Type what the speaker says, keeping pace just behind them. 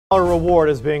A reward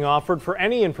is being offered for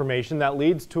any information that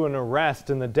leads to an arrest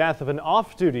in the death of an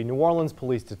off-duty New Orleans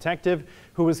police detective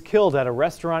who was killed at a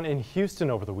restaurant in Houston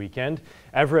over the weekend.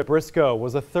 Everett Briscoe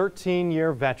was a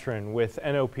 13-year veteran with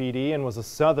NOPD and was a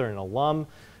Southern alum.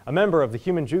 A member of the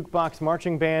Human Jukebox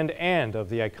Marching Band and of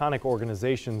the iconic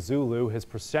organization Zulu. His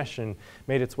procession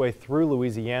made its way through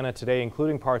Louisiana today,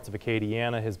 including parts of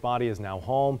Acadiana. His body is now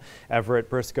home.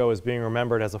 Everett Briscoe is being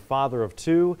remembered as a father of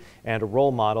two and a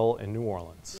role model in New Orleans.